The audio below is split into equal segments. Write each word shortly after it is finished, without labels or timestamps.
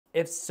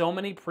If so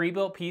many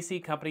pre-built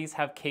PC companies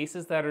have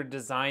cases that are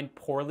designed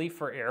poorly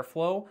for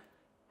airflow,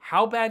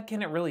 how bad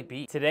can it really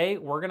be? Today,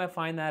 we're gonna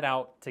find that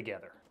out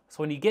together. So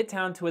when you get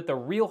down to it, the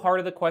real heart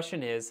of the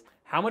question is,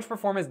 how much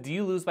performance do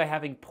you lose by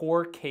having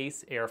poor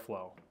case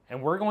airflow?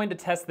 And we're going to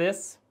test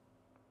this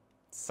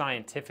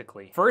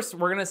scientifically. First,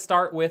 we're gonna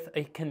start with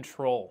a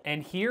control.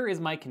 And here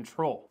is my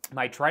control,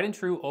 my tried and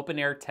true open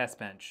air test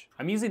bench.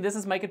 I'm using this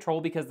as my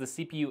control because the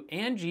CPU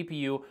and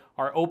GPU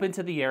are open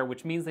to the air,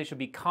 which means they should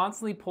be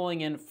constantly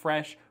pulling in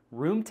fresh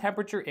room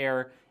temperature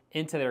air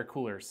into their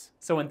coolers.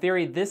 So in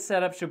theory, this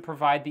setup should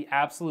provide the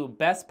absolute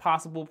best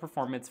possible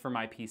performance for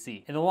my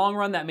PC. In the long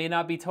run, that may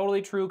not be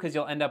totally true because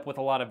you'll end up with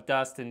a lot of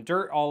dust and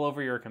dirt all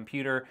over your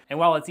computer. And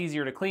while it's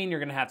easier to clean, you're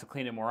gonna have to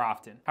clean it more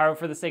often. However,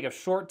 for the sake of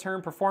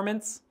short-term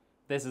performance,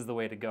 this is the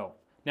way to go.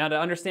 Now to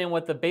understand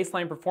what the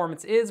baseline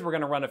performance is, we're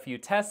gonna run a few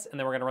tests and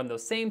then we're gonna run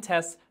those same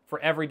tests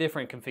for every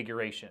different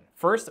configuration.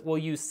 First, we'll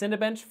use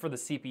Cinebench for the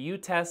CPU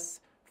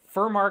tests,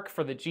 Furmark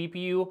for the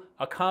GPU,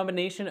 a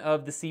combination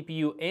of the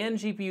CPU and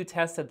GPU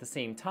tests at the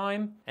same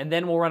time, and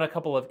then we'll run a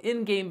couple of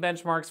in-game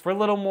benchmarks for a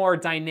little more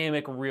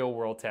dynamic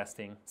real-world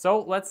testing.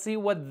 So let's see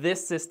what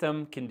this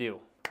system can do.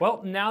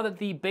 Well, now that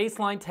the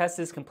baseline test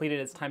is completed,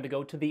 it's time to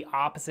go to the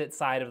opposite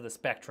side of the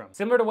spectrum.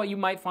 Similar to what you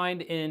might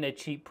find in a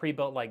cheap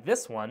pre-built like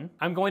this one,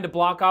 I'm going to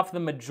block off the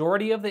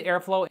majority of the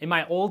airflow in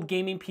my old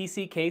gaming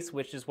PC case,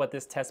 which is what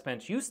this test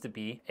bench used to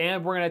be,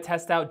 and we're gonna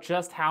test out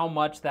just how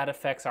much that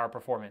affects our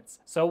performance.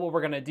 So what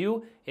we're gonna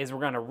do is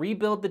we're gonna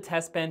rebuild the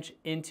test bench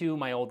into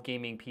my old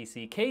gaming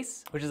PC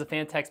case, which is a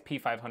Fantex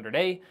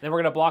P500A. Then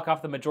we're gonna block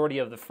off the majority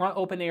of the front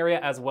open area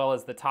as well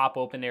as the top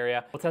open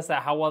area. We'll test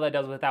out how well that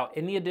does without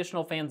any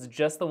additional fans,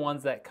 just the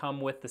ones that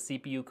come with the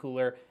CPU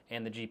cooler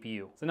and the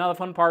GPU. So now the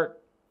fun part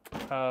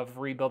of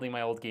rebuilding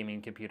my old gaming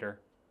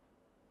computer.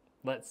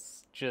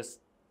 Let's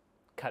just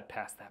cut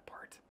past that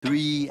part.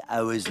 3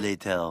 hours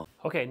later.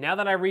 Okay, now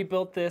that I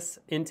rebuilt this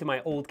into my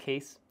old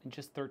case, in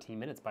just 13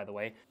 minutes by the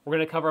way, we're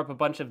gonna cover up a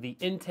bunch of the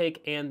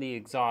intake and the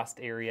exhaust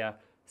area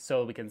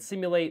so we can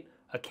simulate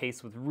a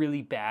case with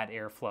really bad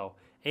airflow.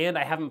 And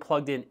I haven't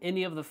plugged in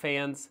any of the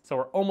fans, so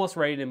we're almost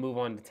ready to move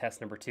on to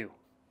test number 2.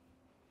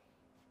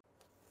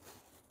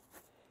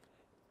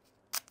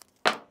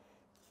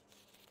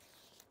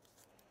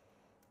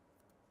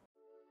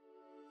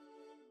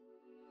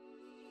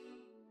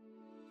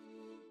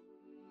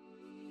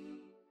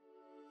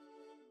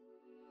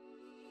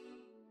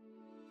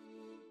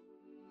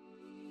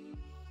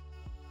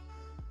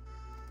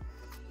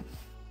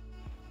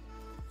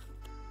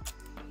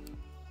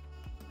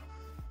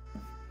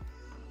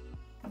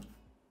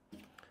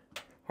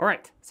 All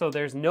right, so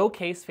there's no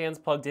case fans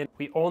plugged in.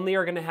 We only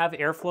are gonna have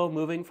airflow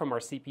moving from our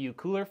CPU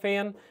cooler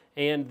fan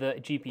and the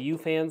GPU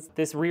fans.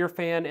 This rear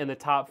fan and the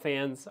top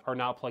fans are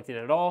not plugged in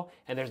at all,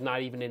 and there's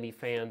not even any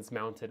fans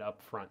mounted up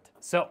front.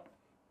 So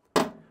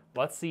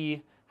let's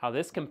see how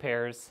this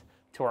compares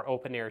to our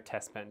open air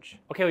test bench.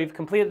 Okay, we've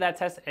completed that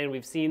test and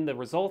we've seen the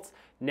results.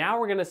 Now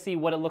we're gonna see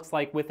what it looks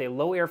like with a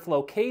low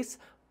airflow case,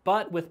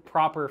 but with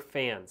proper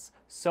fans.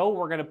 So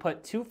we're gonna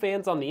put 2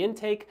 fans on the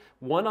intake,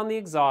 1 on the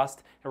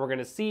exhaust, and we're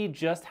gonna see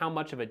just how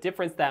much of a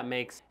difference that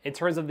makes in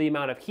terms of the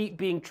amount of heat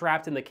being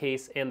trapped in the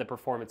case and the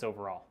performance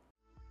overall.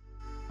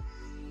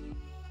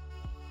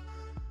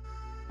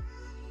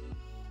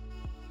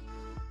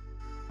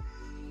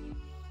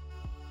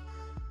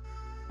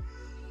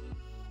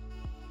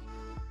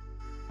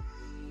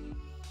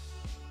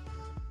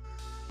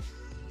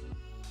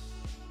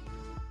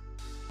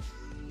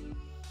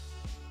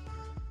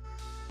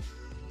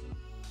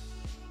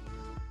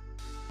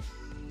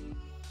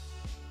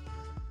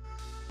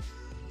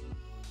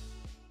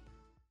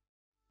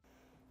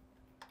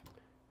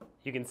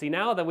 You can see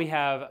now that we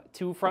have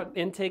 2 front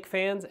intake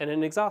fans and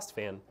an exhaust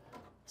fan.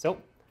 So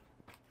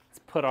let's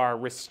put our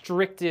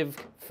restrictive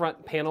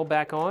front panel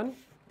back on,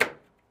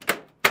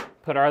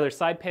 put our other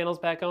side panels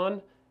back on,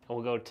 and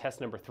we'll go to test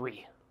number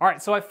 3. All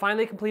right, so I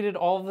finally completed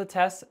all of the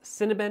tests,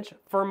 Cinebench,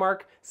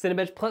 Furmark,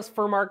 Cinebench plus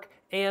Furmark,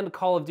 and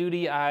Call of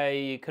Duty.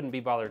 I couldn't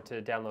be bothered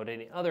to download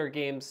any other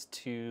games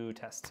to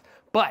test,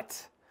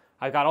 but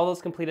I got all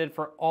those completed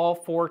for all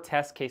 4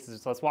 test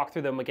cases. So let's walk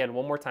through them again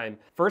one more time.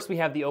 First, we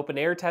have the open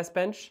air test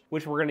bench,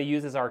 which we're gonna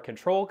use as our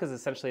control because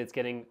essentially it's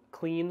getting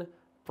clean,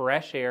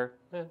 fresh air,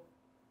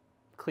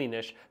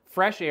 cleanish,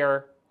 fresh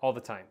air all the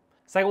time.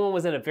 Second one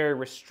was in a very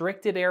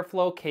restricted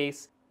airflow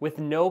case with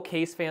no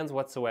case fans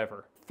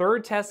whatsoever.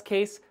 Third test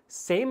case,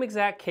 same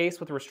exact case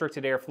with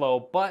restricted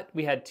airflow, but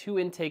we had 2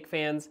 intake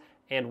fans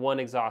and 1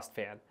 exhaust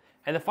fan.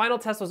 And the final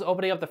test was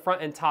opening up the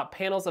front and top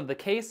panels of the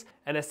case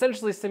and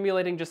essentially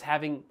simulating just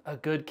having a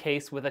good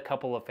case with a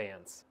couple of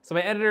fans. So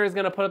my editor is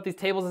gonna put up these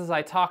tables as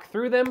I talk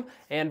through them,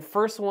 and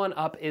first one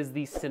up is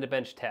the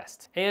Cinebench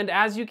test. And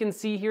as you can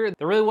see here,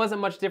 there really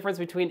wasn't much difference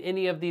between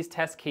any of these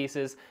test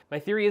cases. My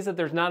theory is that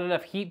there's not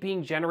enough heat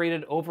being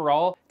generated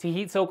overall to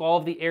heat soak all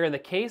of the air in the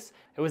case.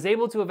 It was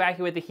able to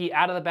evacuate the heat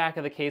out of the back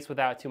of the case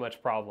without too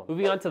much problem.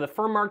 Moving on to the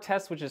Furmark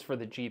test, which is for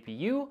the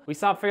GPU. We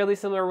saw fairly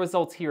similar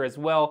results here as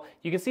well.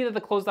 You can see that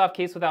the closed off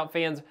case without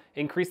fans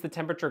increased the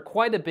temperature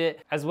quite a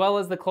bit, as well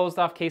as the closed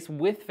off case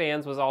with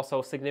fans was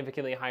also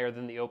significantly higher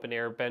than the open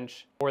air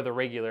bench or the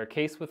regular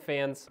case with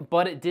fans,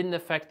 but it didn't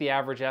affect the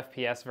average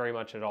FPS very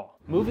much at all.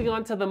 Moving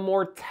on to the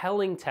more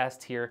telling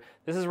test here,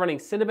 this is running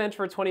Cinebench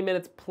for 20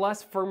 minutes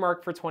plus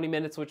FurMark for 20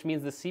 minutes, which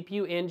means the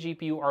CPU and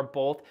GPU are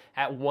both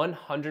at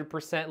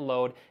 100%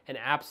 load and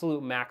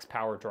absolute max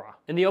power draw.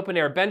 In the open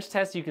air bench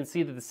test, you can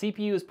see that the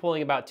CPU is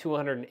pulling about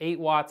 208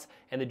 watts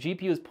and the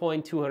GPU is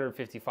pulling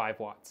 255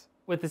 watts,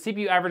 with the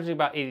CPU averaging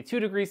about 82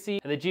 degrees C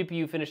and the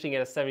GPU finishing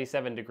at a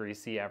 77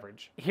 degrees C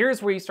average.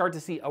 Here's where you start to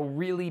see a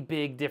really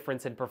big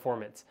difference in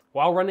performance.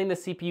 While running the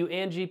CPU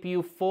and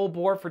GPU full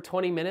bore for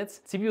 20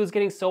 minutes, CPU was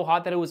getting so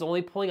hot that it was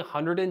only pulling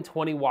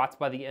 120 watts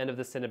by the end of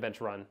the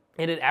Cinebench run,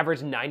 and it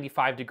averaged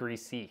 95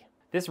 degrees C.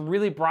 This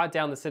really brought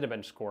down the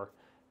Cinebench score.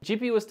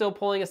 GPU was still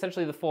pulling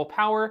essentially the full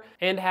power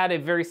and had a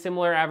very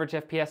similar average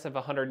FPS of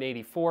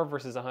 184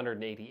 versus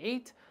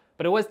 188,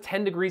 but it was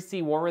 10 degrees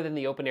C warmer than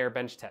the open air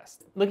bench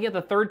test. Looking at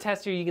the third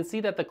test here, you can see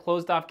that the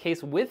closed off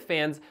case with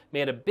fans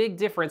made a big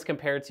difference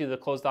compared to the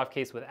closed off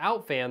case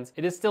without fans.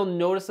 It is still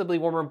noticeably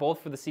warmer both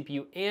for the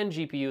CPU and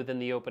GPU than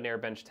the open air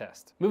bench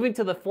test. Moving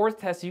to the fourth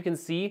test, you can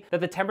see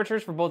that the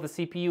temperatures for both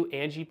the CPU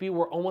and GPU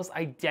were almost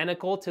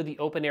identical to the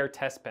open air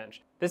test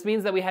bench. This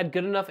means that we had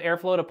good enough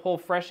airflow to pull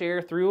fresh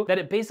air through that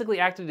it basically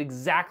acted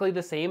exactly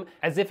the same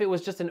as if it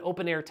was just an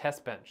open air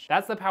test bench.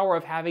 That's the power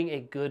of having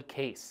a good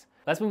case.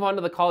 Let's move on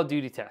to the Call of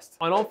Duty test.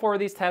 On all 4 of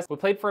these tests, we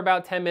played for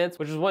about 10 minutes,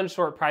 which was one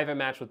short private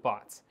match with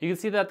bots. You can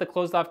see that the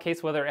closed off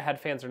case, whether it had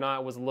fans or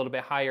not, was a little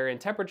bit higher in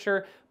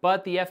temperature,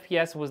 but the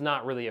FPS was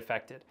not really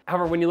affected.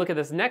 However, when you look at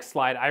this next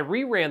slide, I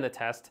reran the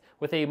test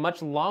with a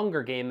much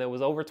longer game that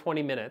was over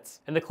 20 minutes,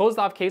 and the closed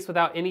off case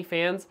without any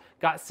fans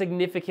got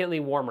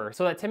significantly warmer.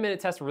 So that 10-minute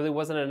test really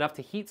wasn't enough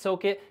to heat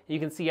soak it. You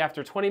can see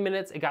after 20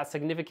 minutes, it got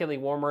significantly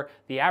warmer.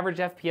 The average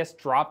FPS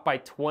dropped by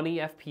 20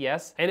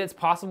 FPS, and it's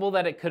possible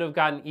that it could have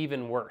gotten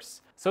even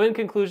worse. So in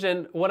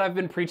conclusion, what I've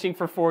been preaching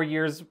for 4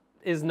 years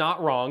is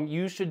not wrong.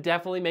 You should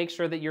definitely make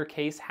sure that your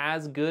case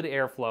has good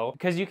airflow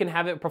because you can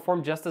have it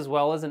perform just as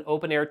well as an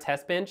open air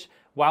test bench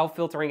while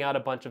filtering out a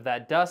bunch of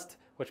that dust,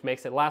 which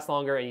makes it last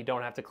longer and you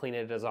don't have to clean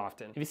it as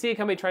often. If you see a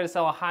company trying to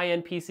sell a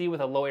high-end PC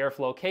with a low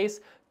airflow case,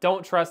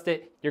 don't trust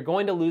it. You're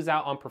going to lose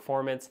out on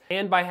performance.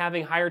 And by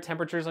having higher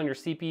temperatures on your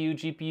CPU,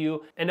 GPU,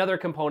 and other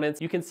components,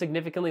 you can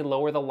significantly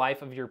lower the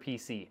life of your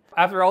PC.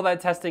 After all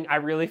that testing, I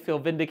really feel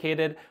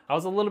vindicated. I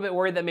was a little bit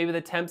worried that maybe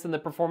the temps and the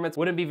performance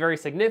wouldn't be very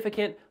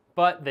significant,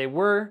 but they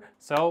were.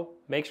 So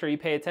make sure you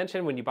pay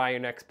attention when you buy your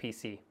next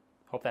PC.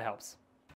 Hope that helps.